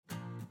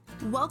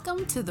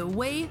Welcome to The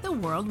Way the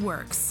World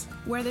Works,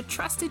 where the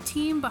trusted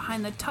team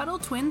behind the Tuttle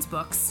Twins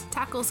books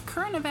tackles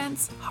current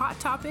events, hot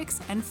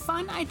topics, and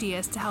fun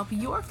ideas to help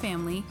your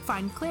family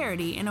find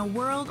clarity in a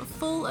world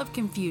full of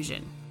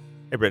confusion.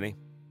 Hey, Brittany.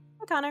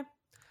 Hi, Connor.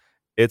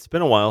 It's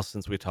been a while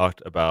since we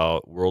talked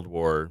about World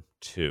War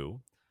II,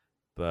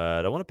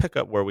 but I want to pick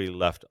up where we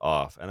left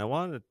off, and I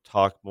wanted to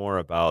talk more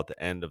about the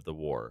end of the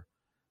war.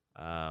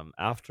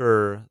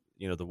 After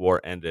the war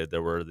ended,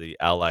 there were the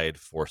Allied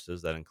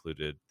forces that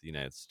included the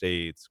United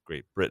States,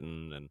 Great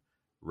Britain, and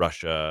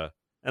Russia,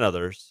 and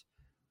others,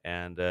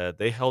 and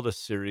they held a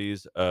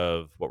series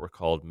of what were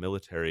called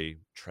military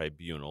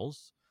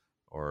tribunals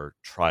or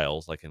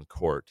trials, like in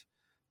court,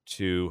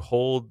 to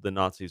hold the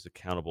Nazis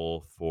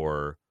accountable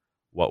for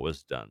what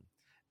was done.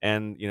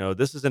 And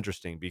this is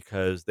interesting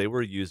because they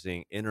were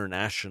using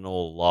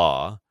international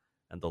law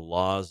and the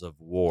laws of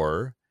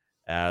war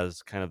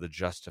as kind of the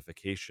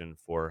justification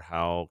for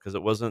how, because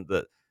it wasn't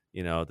that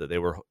that they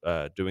were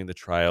doing the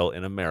trial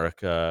in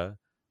America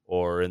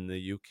or in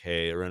the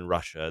UK or in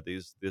Russia.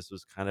 This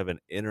was kind of an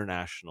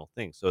international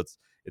thing. So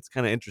it's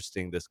kind of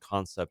interesting, this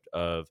concept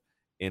of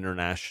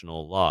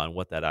international law and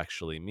what that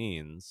actually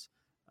means.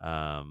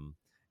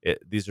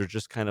 These are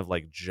just kind of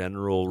like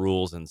general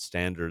rules and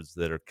standards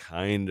that are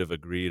kind of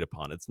agreed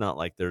upon. It's not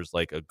like there's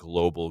like a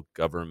global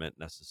government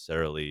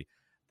necessarily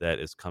that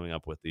is coming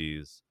up with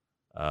these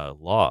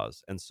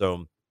laws. And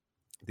so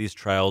these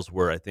trials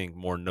were, I think,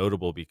 more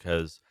notable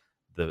because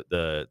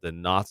the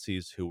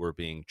Nazis who were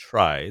being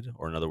tried,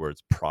 or in other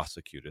words,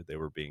 prosecuted, they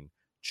were being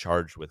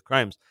charged with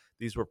crimes.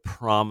 These were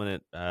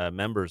prominent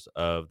members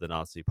of the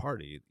Nazi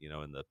Party,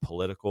 in the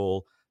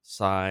political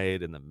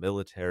side, in the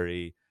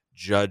military,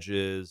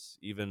 judges,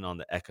 even on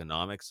the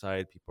economic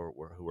side, who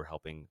were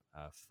helping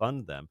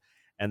fund them.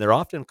 And they're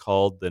often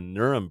called the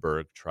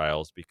Nuremberg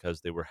trials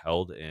because they were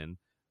held in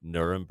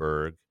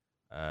Nuremberg,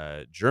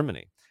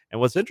 Germany. And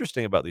what's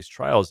interesting about these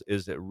trials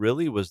is it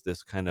really was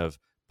this kind of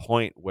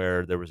point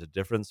where there was a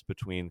difference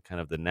between kind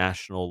of the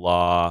national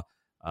law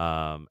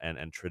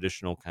and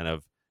traditional kind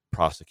of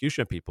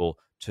prosecution people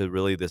to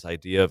really this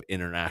idea of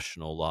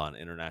international law and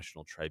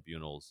international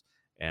tribunals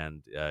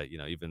and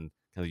even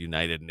kind of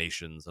United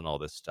Nations and all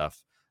this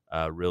stuff.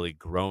 Really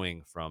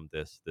growing from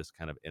this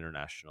kind of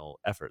international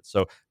effort.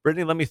 So,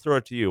 Brittany, let me throw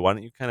it to you. Why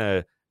don't you kind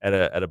of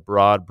at a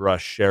broad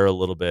brush share a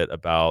little bit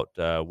about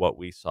what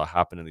we saw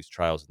happen in these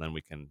trials, and then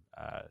we can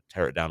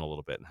tear it down a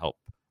little bit and help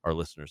our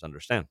listeners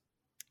understand.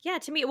 Yeah,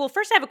 to me, well,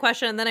 first I have a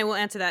question and then I will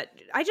answer that.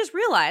 I just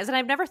realized, and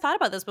I've never thought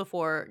about this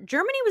before,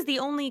 Germany was the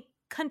only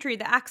country,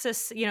 the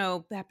Axis,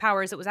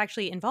 powers that was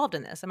actually involved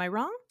in this. Am I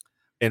wrong?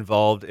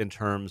 Involved in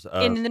terms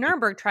of In the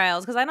Nuremberg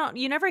trials, because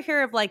you never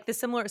hear of like the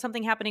similar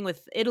something happening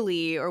with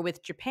Italy or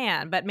with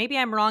Japan, but maybe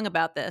I'm wrong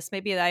about this.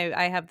 Maybe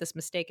I have this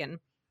mistaken.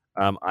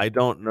 I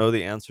don't know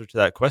the answer to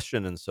that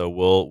question, and so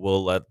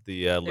we'll let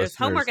the There's listeners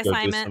homework go do some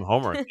assignment.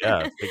 homework.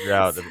 Yeah, figure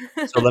out.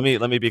 So let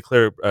me be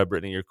clear,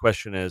 Brittany. Your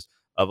question is,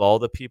 of all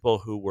the people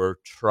who were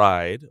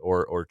tried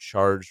or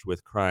charged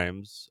with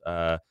crimes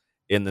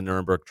in the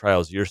Nuremberg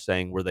trials, you're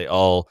saying, were they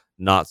all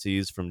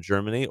Nazis from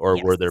Germany, or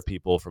were Yes. there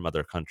people from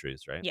other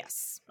countries? Right.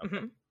 Yes.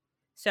 Okay.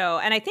 So,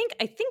 and I think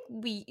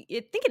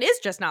it is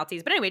just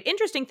Nazis. But anyway,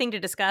 interesting thing to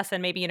discuss,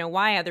 and maybe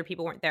why other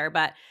people weren't there.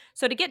 But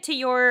so to get to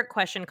your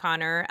question,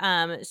 Connor,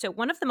 so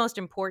one of the most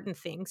important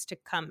things to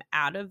come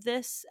out of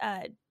this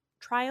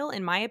trial,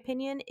 in my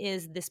opinion,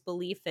 is this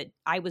belief that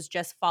I was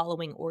just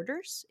following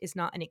orders is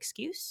not an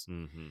excuse.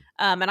 Hmm.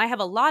 And I have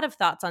a lot of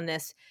thoughts on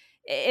this.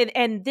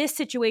 And this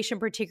situation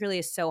particularly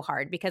is so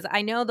hard because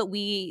I know that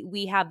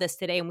we have this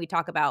today and we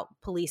talk about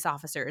police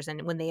officers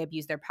and when they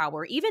abuse their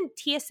power. Even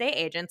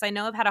TSA agents, I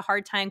know have had a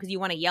hard time because you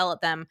want to yell at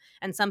them,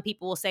 and some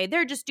people will say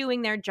they're just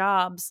doing their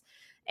jobs.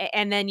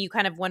 And then you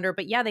kind of wonder,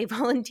 but yeah, they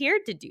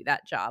volunteered to do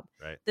that job.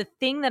 Right. The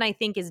thing that I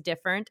think is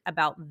different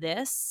about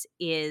this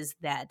is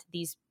that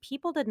these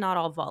people did not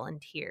all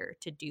volunteer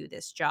to do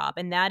this job.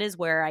 And that is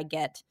where I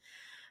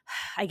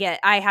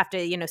have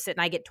to, sit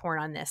and I get torn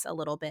on this a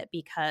little bit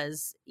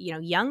because,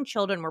 young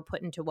children were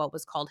put into what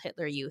was called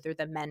Hitler Youth, or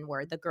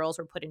the girls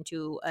were put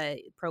into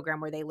a program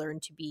where they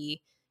learned to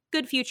be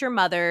good future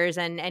mothers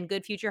and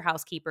good future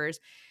housekeepers.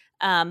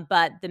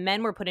 But the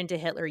men were put into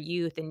Hitler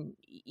Youth, and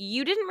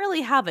you didn't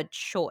really have a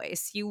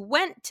choice. You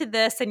went to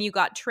this and you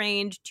got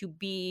trained to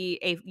be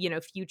a,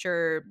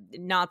 future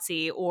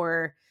Nazi,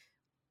 or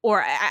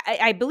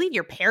I believe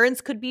your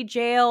parents could be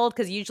jailed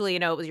because usually,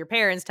 it was your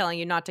parents telling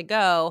you not to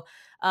go.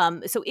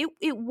 So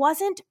it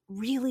wasn't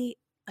really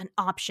an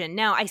option.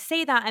 Now I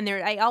say that, and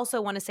I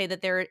also want to say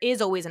that there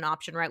is always an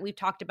option, right? We've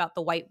talked about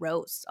the white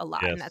rose a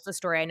lot, and that's Yes. a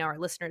story I know our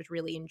listeners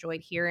really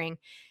enjoyed hearing.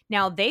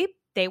 Now they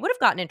would have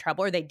gotten in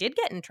trouble, or they did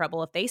get in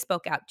trouble if they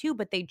spoke out too,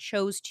 but they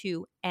chose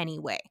to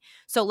anyway.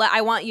 So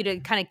I want you to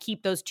kind of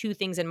keep those two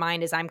things in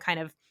mind as I'm kind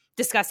of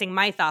discussing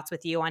my thoughts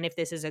with you on if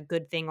this is a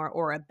good thing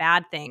or a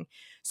bad thing.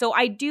 So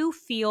I do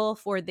feel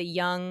for the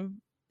young,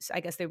 I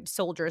guess they're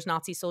soldiers,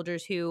 Nazi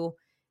soldiers, who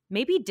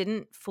maybe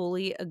didn't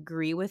fully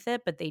agree with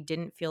it, but they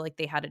didn't feel like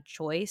they had a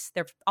choice.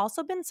 There've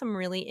also been some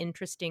really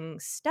interesting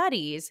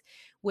studies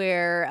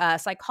where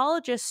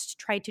psychologists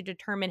try to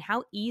determine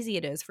how easy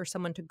it is for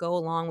someone to go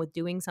along with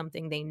doing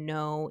something they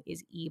know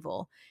is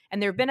evil.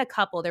 And there have been a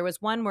couple. There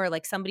was one where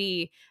like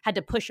somebody had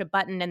to push a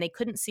button and they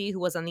couldn't see who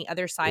was on the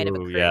other side of a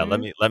Ooh, yeah.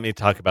 Let curtain. me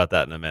talk about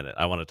that in a minute.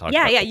 I want to talk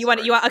Yeah, about yeah. that You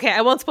story. want okay,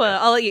 I won't spoil.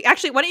 Yeah. I'll let you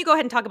actually, why don't you go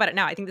ahead and talk about it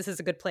now? I think this is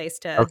a good place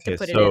to Okay,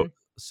 put it in.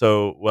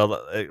 well,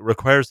 it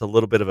requires a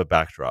little bit of a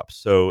backdrop.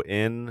 So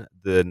in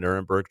the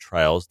Nuremberg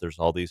trials, there's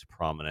all these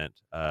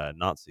prominent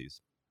Nazis,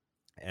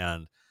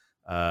 and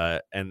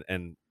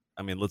and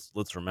I mean,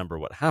 let's remember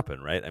what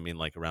happened, right? I mean,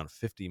 like around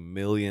 50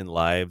 million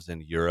lives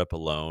in Europe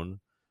alone,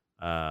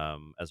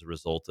 as a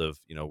result of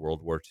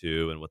World War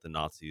II and what the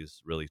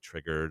Nazis really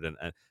triggered, and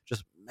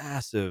just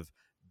massive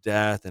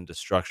death and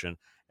destruction.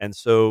 And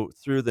so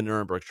through the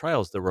Nuremberg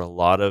trials, there were a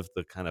lot of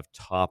the kind of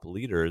top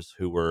leaders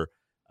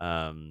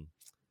um,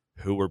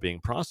 who were being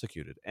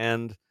prosecuted.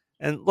 And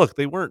look,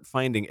 they weren't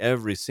finding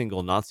every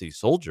single Nazi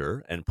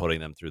soldier and putting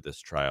them through this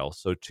trial.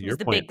 So to It was your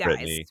the point, big guys,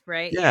 Brittany,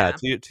 right? yeah,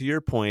 Yeah, to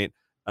your point,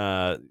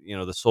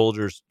 the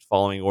soldiers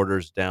following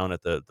orders down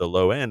at the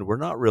low end were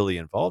not really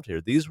involved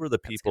here. These were the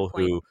that's a good people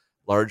point. who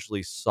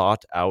largely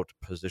sought out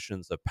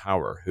positions of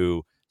power,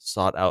 who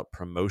sought out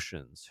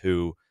promotions,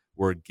 who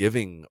were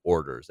giving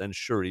orders. And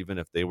sure, even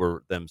if they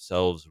were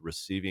themselves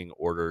receiving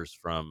orders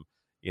from,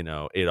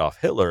 Adolf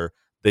Hitler,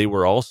 they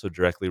were also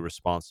directly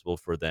responsible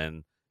for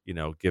then,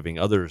 giving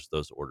others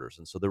those orders.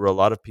 And so there were a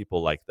lot of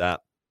people like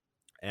that.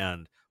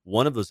 And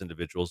one of those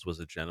individuals was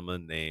a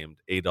gentleman named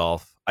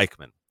Adolf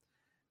Eichmann,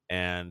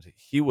 and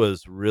he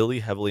was really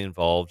heavily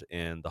involved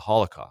in the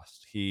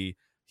Holocaust. He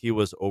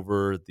was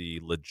over the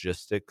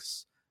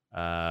logistics,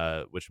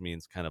 which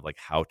means kind of like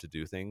how to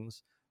do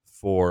things,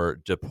 for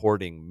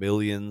deporting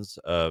millions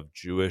of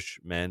Jewish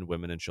men,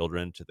 women, and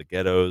children to the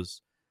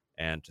ghettos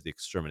and to the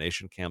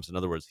extermination camps. In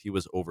other words, he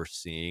was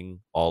overseeing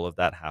all of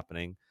that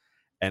happening.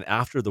 And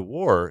after the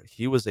war,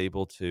 he was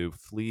able to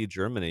flee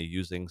Germany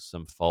using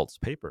some false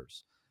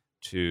papers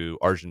to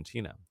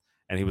Argentina.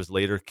 And he was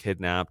later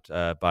kidnapped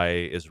by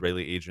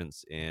Israeli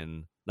agents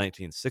in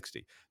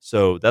 1960.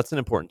 So that's an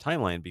important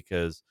timeline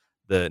because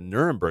the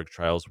Nuremberg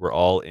trials were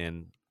all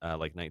in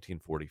like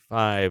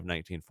 1945,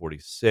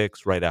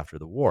 1946, right after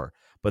the war.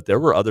 But there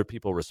were other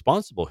people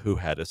responsible who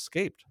had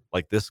escaped,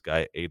 like this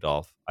guy,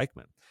 Adolf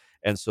Eichmann.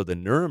 And so the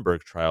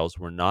Nuremberg trials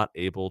were not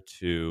able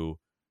to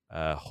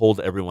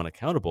hold everyone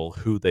accountable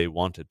who they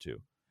wanted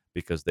to,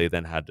 because they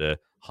then had to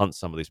hunt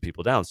some of these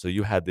people down. So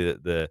you had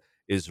the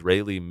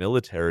Israeli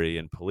military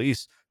and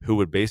police who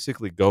would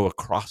basically go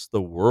across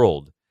the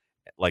world,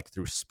 like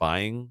through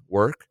spying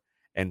work,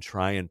 and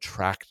try and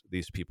track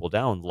these people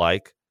down,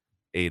 like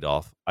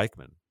Adolf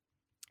Eichmann.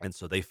 And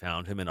so they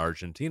found him in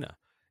Argentina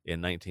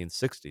in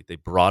 1960. They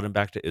brought him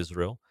back to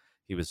Israel.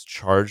 He was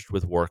charged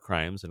with war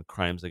crimes and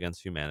crimes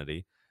against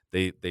humanity.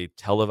 They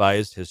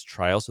televised his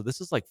trial. So this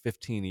is like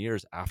 15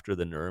 years after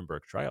the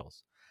Nuremberg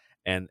trials.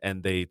 And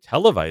they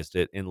televised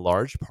it in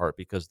large part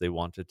because they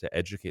wanted to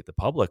educate the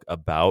public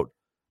about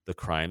the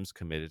crimes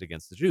committed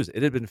against the Jews.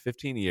 It had been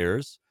 15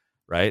 years,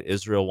 right?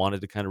 Israel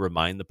wanted to kind of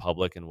remind the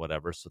public and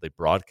whatever, so they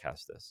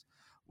broadcast this.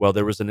 Well,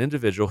 there was an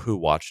individual who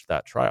watched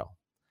that trial.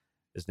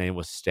 His name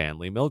was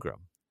Stanley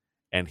Milgram,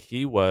 and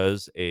he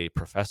was a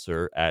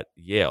professor at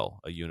Yale,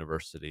 a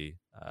university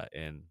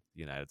in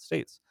the United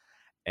States.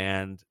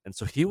 And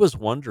so he was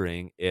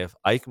wondering if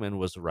Eichmann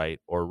was right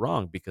or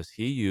wrong, because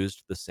he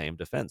used the same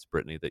defense,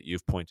 Brittany, that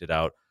you've pointed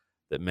out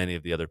that many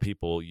of the other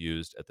people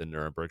used at the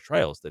Nuremberg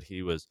trials, that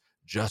he was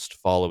just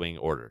following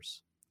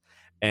orders.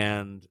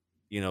 And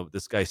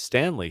this guy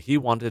Stanley, he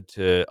wanted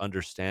to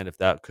understand if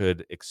that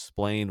could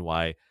explain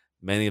why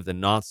many of the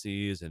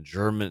Nazis and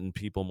German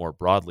people more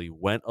broadly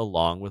went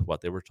along with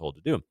what they were told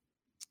to do.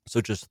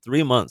 So just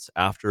 3 months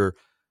after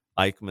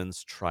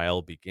Eichmann's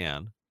trial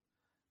began,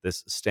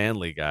 this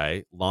Stanley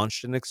guy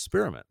launched an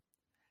experiment.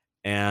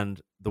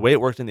 And the way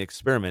it worked in the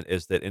experiment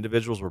is that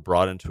individuals were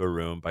brought into a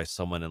room by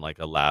someone in like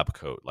a lab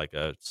coat, like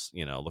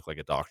look like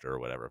a doctor or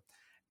whatever.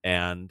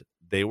 And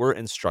they were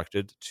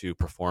instructed to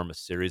perform a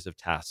series of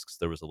tasks.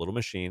 There was a little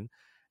machine,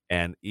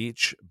 and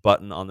each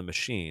button on the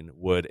machine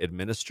would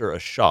administer a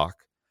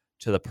shock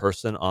to the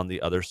person on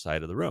the other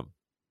side of the room.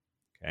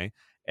 Okay.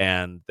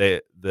 And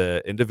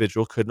the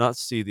individual could not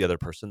see the other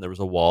person. There was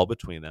a wall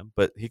between them,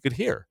 but he could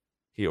hear.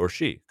 He or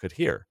she could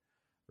hear,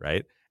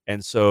 right?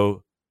 And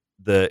so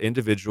the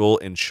individual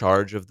in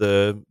charge of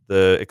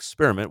the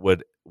experiment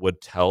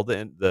would tell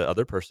the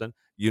other person,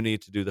 you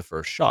need to do the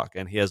first shock.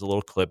 And he has a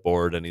little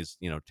clipboard, and he's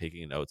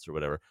taking notes or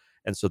whatever.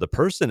 And so the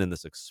person in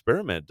this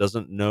experiment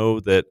doesn't know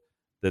that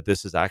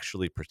this is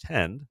actually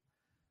pretend,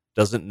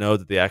 doesn't know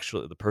that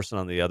the person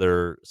on the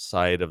other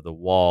side of the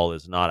wall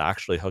is not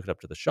actually hooked up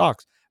to the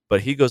shocks,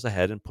 but he goes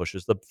ahead and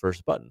pushes the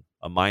first button.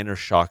 A minor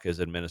shock is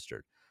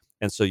administered.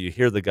 And so you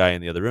hear the guy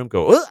in the other room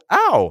go, "Ugh,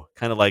 ow,"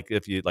 kind of like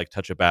if you like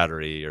touch a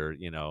battery, or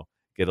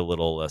get a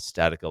little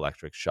static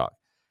electric shock.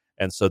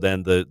 And so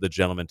then the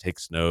gentleman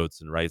takes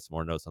notes and writes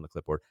more notes on the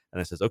clipboard, and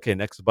it says, "Okay,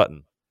 next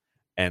button."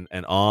 and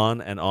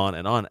on and on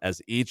and on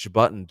as each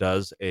button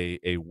does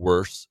a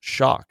worse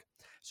shock.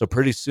 So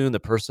pretty soon the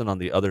person on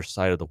the other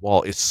side of the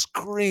wall is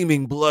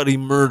screaming bloody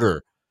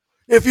murder.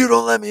 If you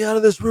don't let me out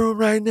of this room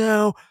right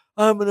now,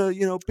 I'm gonna,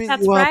 beat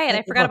That's you up. right. Blah, I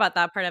blah, forgot blah." about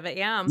that part of it.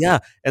 Yeah. Yeah.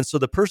 And so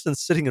the person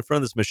sitting in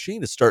front of this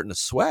machine is starting to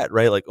sweat,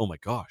 right? Like, oh my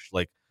gosh,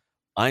 like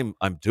I'm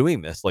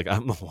doing this, like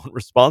I'm the one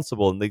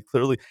responsible. And they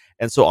clearly,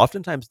 and so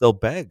oftentimes they'll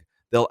beg.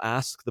 They'll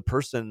ask the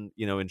person,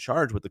 in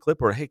charge with the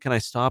clipboard, "Hey, can I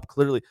stop?"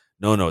 Clearly,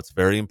 no, no, it's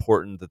very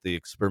important that the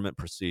experiment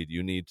proceed.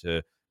 You need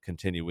to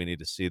continue. We need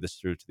to see this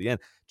through to the end.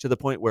 To the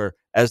point where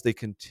as they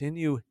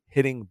continue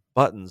hitting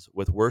buttons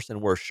with worse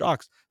and worse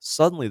shocks,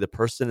 suddenly the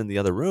person in the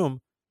other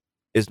room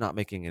is not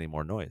making any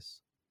more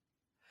noise.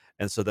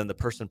 And so then the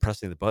person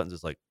pressing the buttons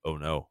is like, "Oh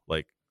no,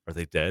 like, are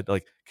they dead?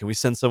 Like, can we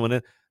send someone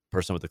in?"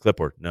 Person with the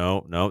clipboard,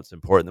 "No, no, it's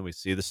important that we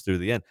see this through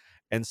the end."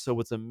 And so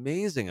what's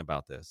amazing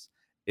about this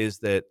is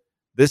that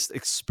this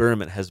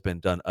experiment has been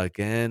done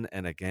again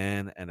and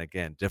again and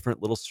again,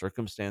 different little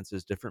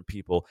circumstances, different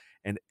people,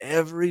 and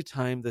every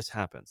time this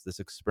happens, this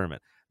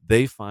experiment,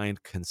 they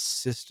find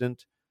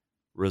consistent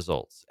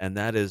results, and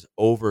that is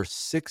over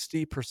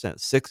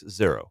 60%,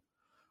 60,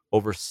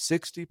 over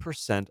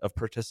 60% of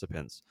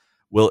participants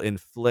will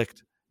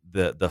inflict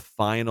the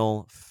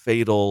final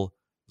fatal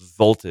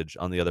voltage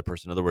on the other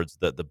person. In other words,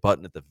 the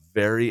button at the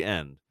very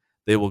end,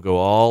 they will go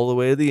all the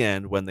way to the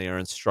end when they are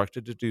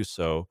instructed to do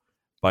so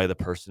by the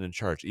person in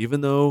charge. Even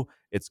though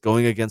it's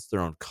going against their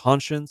own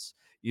conscience,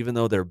 even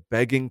though they're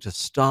begging to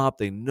stop,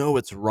 they know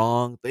it's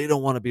wrong, they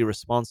don't want to be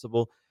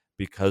responsible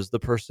because the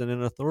person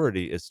in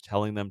authority is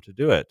telling them to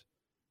do it,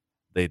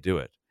 they do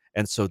it.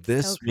 And so So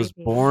this was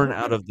creepy. born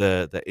out of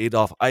the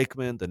Adolf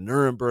Eichmann, the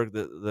Nuremberg,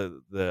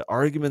 the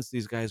arguments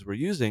these guys were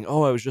using.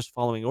 Oh, I was just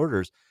following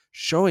orders,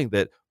 showing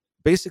that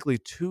basically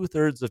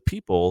 2/3 of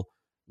people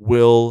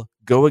will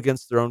go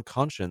against their own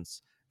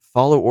conscience,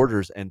 follow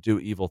orders, and do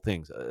evil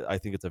things. I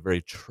think it's a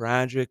very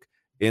tragic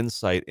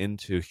insight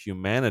into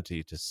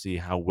humanity to see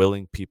how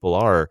willing people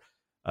are,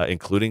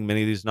 including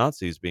many of these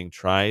Nazis being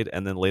tried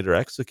and then later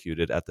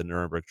executed at the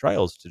Nuremberg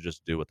trials, to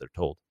just do what they're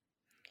told.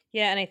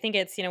 Yeah, and I think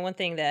it's, one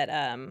thing that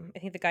I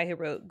think the guy who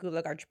wrote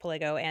Gulag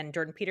Archipelago and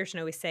Jordan Peterson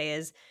always say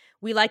is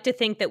we like to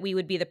think that we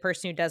would be the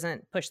person who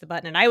doesn't push the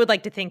button. And I would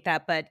like to think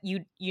that, but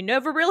you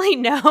never really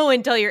know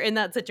until you're in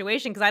that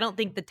situation because I don't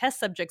think the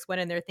test subjects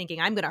went in there thinking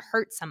I'm going to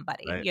hurt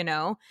somebody,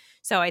 Right.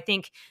 So I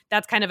think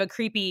that's kind of a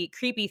creepy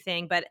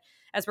thing, but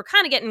as we're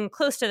kind of getting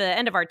close to the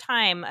end of our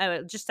time,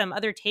 just some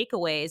other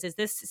takeaways is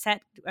this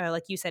set,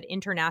 like you said,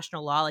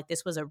 international law. Like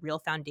this was a real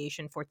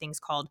foundation for things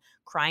called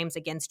crimes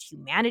against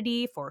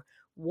humanity, for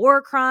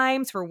war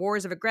crimes, for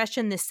wars of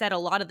aggression. This set a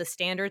lot of the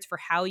standards for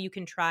how you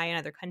can try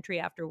another country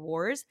after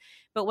wars.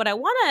 But what I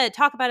want to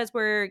talk about as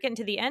we're getting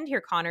to the end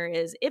here, Connor,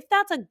 is if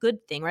that's a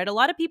good thing, right? A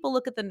lot of people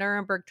look at the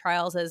Nuremberg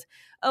trials as,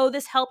 oh,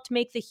 this helped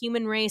make the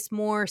human race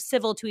more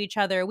civil to each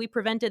other. We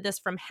prevented this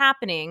from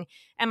happening.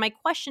 And my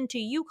question to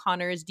you,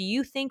 Connor, is do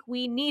you think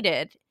we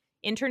needed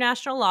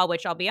international law,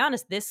 which I'll be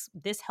honest,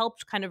 this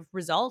helped kind of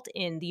result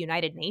in the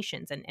United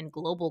Nations and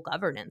global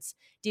governance?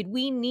 Did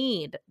we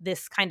need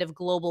this kind of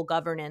global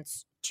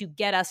governance to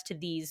get us to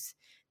these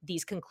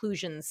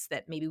conclusions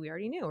that maybe we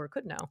already knew or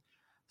could know?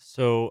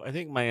 So I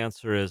think my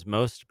answer is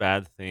most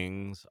bad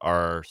things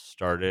are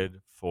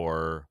started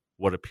for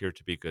what appear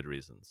to be good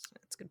reasons.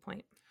 That's a good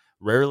point.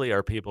 Rarely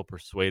are people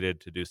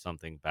persuaded to do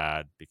something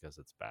bad because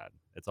it's bad.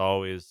 It's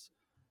always,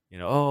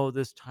 oh,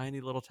 this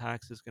tiny little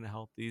tax is going to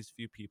help these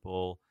few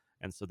people.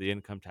 And so the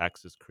income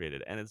tax is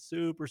created and it's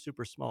super,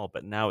 super small,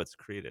 but now it's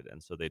created.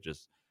 And so they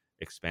just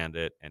expand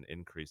it and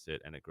increase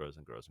it and it grows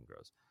and grows and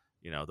grows.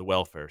 The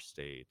welfare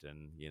state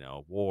and,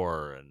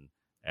 war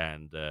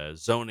and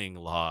zoning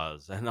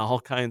laws and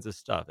all kinds of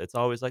stuff. It's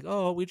always like,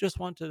 oh, we just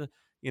want to,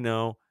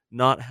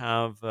 not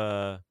have,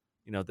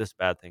 this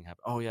bad thing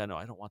happen. Oh yeah, no,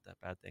 I don't want that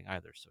bad thing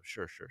either. So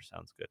sure, sure,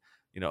 sounds good.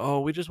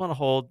 Oh, we just want to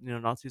hold,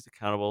 Nazis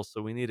accountable. So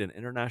we need an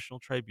international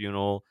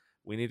tribunal.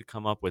 We need to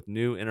come up with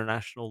new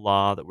international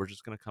law that we're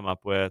just going to come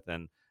up with,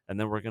 and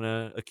then we're going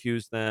to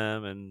accuse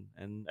them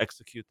and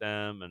execute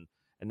them, and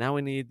now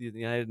we need the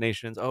United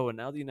Nations. Oh, and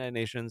now the United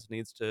Nations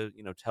needs to,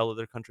 tell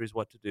other countries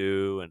what to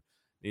do and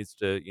needs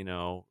to,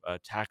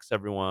 tax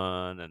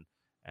everyone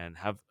and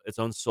have its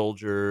own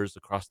soldiers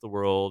across the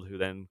world who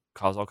then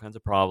cause all kinds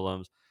of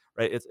problems,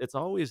 right? It's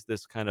always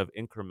this kind of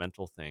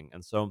incremental thing.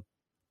 And so,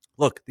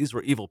 look, these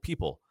were evil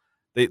people.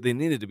 They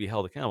needed to be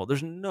held accountable.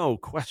 There's no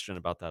question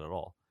about that at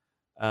all.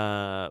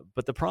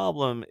 But the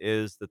problem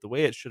is that the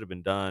way it should have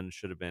been done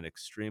should have been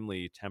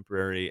extremely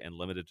temporary and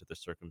limited to the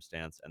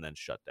circumstance and then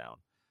shut down.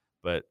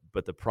 But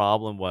the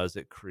problem was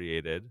it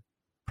created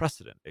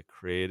precedent. It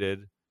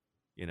created,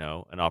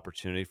 an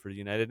opportunity for the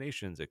United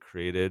Nations. It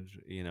created,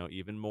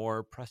 even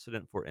more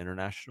precedent for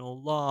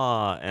international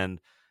law, and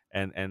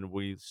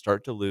we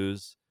start to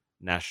lose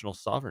national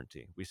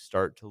sovereignty. We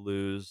start to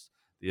lose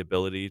the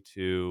ability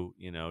to,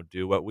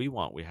 do what we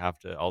want. We have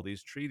to all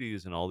these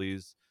treaties and all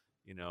these,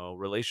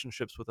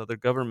 relationships with other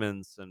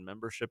governments and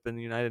membership in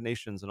the United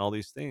Nations and all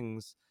these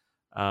things.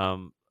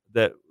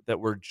 that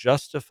were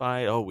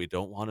justified. Oh, we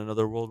don't want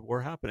another world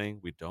war happening.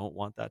 We don't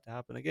want that to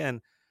happen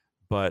again.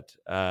 But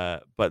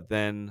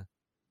then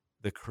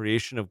the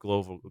creation of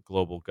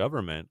global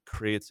government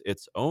creates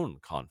its own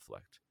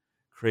conflict,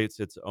 creates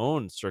its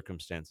own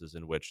circumstances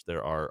in which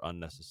there are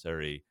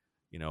unnecessary,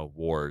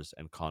 wars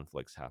and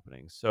conflicts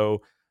happening.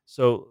 So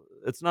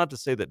it's not to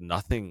say that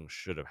nothing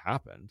should have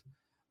happened,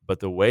 but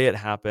the way it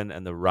happened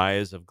and the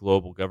rise of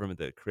global government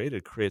that it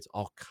created creates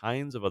all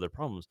kinds of other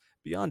problems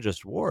beyond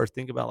just war.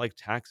 Think about like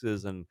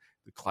taxes and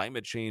the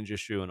climate change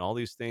issue and all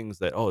these things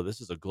that, oh, this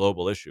is a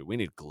global issue. We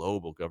need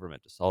global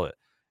government to solve it.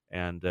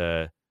 And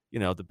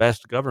the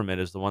best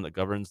government is the one that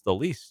governs the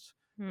least.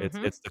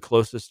 Mhm. It's the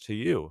closest to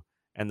you.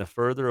 And the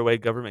further away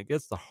government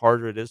gets, the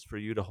harder it is for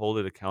you to hold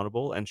it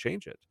accountable and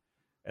change it.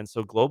 And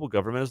so global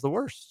government is the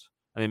worst.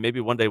 I mean,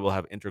 maybe one day we'll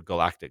have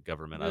intergalactic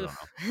government. I don't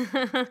know.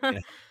 Oof. Yeah,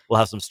 we'll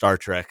have some Star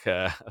Trek,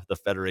 the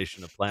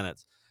Federation of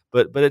Planets,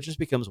 but it just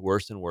becomes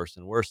worse and worse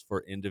and worse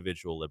for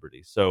individual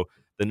liberty. So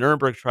the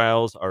Nuremberg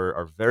trials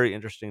are very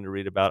interesting to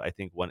read about. I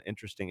think one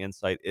interesting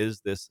insight is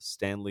this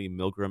Stanley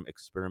Milgram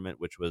experiment,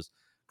 which was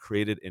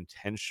created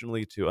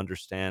intentionally to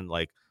understand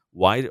like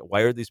why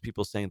are these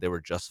people saying they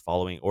were just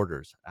following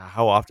orders?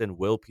 How often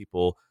will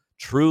people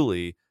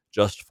truly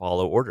just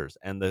follow orders?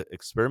 And the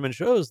experiment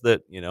shows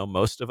that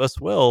most of us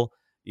will,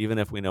 even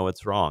if we know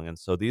it's wrong. And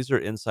so these are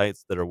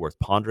insights that are worth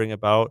pondering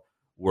about,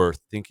 worth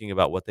thinking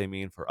about what they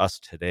mean for us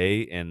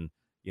today in,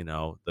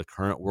 the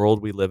current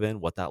world we live in,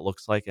 what that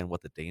looks like and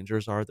what the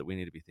dangers are that we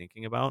need to be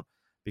thinking about.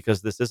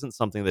 Because this isn't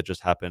something that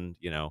just happened,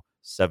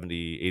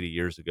 70, 80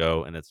 years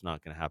ago, and it's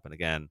not going to happen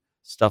again.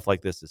 Stuff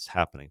like this is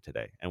happening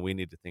today. And we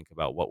need to think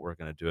about what we're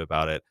going to do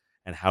about it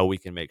and how we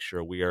can make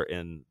sure we are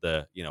in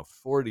the,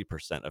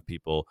 40% of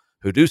people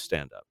who do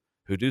stand up,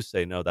 who do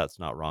say, no, that's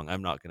not wrong.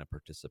 I'm not going to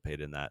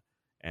participate in that,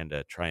 and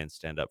try and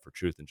stand up for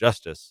truth and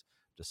justice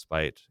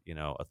despite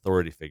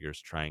authority figures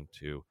trying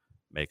to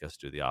make us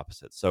do the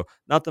opposite. So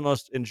not the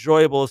most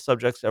enjoyable of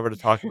subjects ever to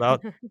talk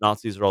about.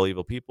 Nazis are all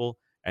evil people,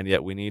 and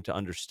yet we need to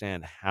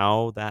understand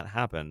how that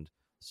happened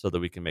so that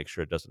we can make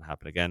sure it doesn't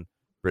happen again.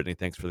 Brittany,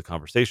 thanks for the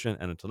conversation,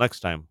 and until next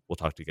time, we'll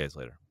talk to you guys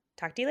later.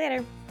 Talk to you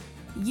later.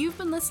 You've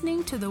been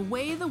listening to The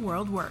Way the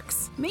World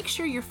Works. Make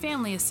sure your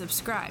family is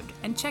subscribed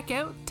and check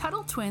out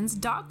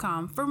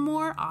TuttleTwins.com for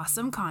more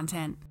awesome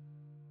content.